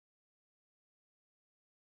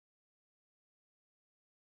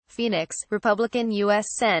Phoenix, Republican U.S.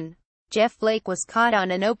 Sen. Jeff Flake was caught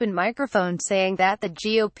on an open microphone saying that the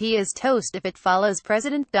GOP is toast if it follows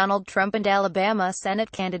President Donald Trump and Alabama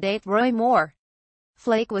Senate candidate Roy Moore.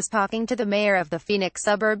 Flake was talking to the mayor of the Phoenix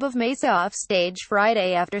suburb of Mesa off stage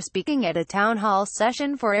Friday after speaking at a town hall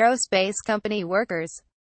session for aerospace company workers.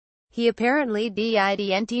 He apparently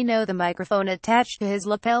didn't know the microphone attached to his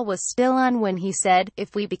lapel was still on when he said,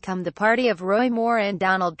 "If we become the party of Roy Moore and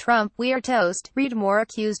Donald Trump, we are toast." Read Moore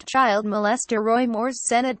accused child molester Roy Moore's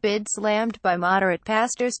Senate bid slammed by moderate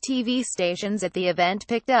pastors. TV stations at the event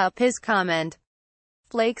picked up his comment.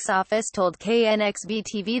 Flake's office told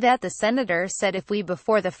KNXB-TV that the senator said if we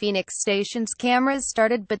before the Phoenix station's cameras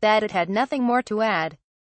started but that it had nothing more to add.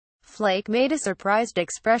 Flake made a surprised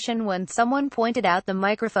expression when someone pointed out the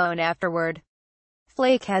microphone afterward.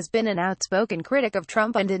 Flake has been an outspoken critic of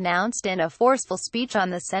Trump and announced in a forceful speech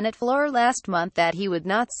on the Senate floor last month that he would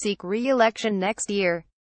not seek re-election next year.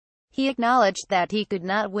 He acknowledged that he could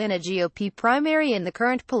not win a GOP primary in the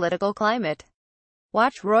current political climate.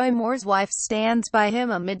 Watch Roy Moore's wife stands by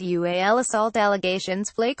him amid UAL assault allegations.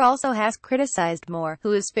 Flake also has criticized Moore,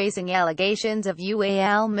 who is facing allegations of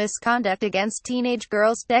UAL misconduct against teenage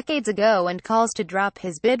girls decades ago, and calls to drop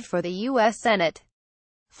his bid for the U.S. Senate.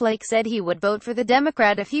 Flake said he would vote for the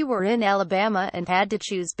Democrat if he were in Alabama and had to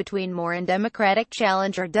choose between Moore and Democratic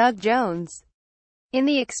challenger Doug Jones. In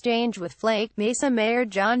the exchange with Flake, Mesa Mayor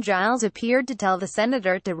John Giles appeared to tell the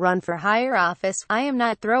senator to run for higher office. "I am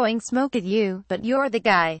not throwing smoke at you, but you're the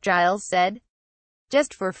guy," Giles said.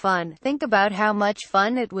 "Just for fun. Think about how much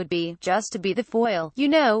fun it would be, just to be the foil, you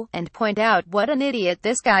know, and point out what an idiot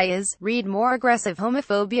this guy is." Read more aggressive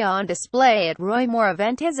homophobia on display at Roy Moore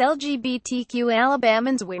event as LGBTQ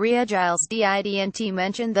Alabamans weary. Giles didn't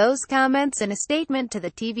mention those comments in a statement to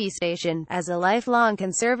the TV station. "As a lifelong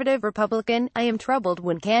conservative Republican, I am troubled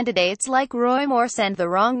when candidates like Roy Moore send the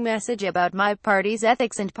wrong message about my party's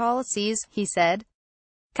ethics and policies," he said.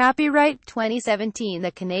 Copyright 2017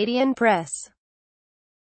 The Canadian Press.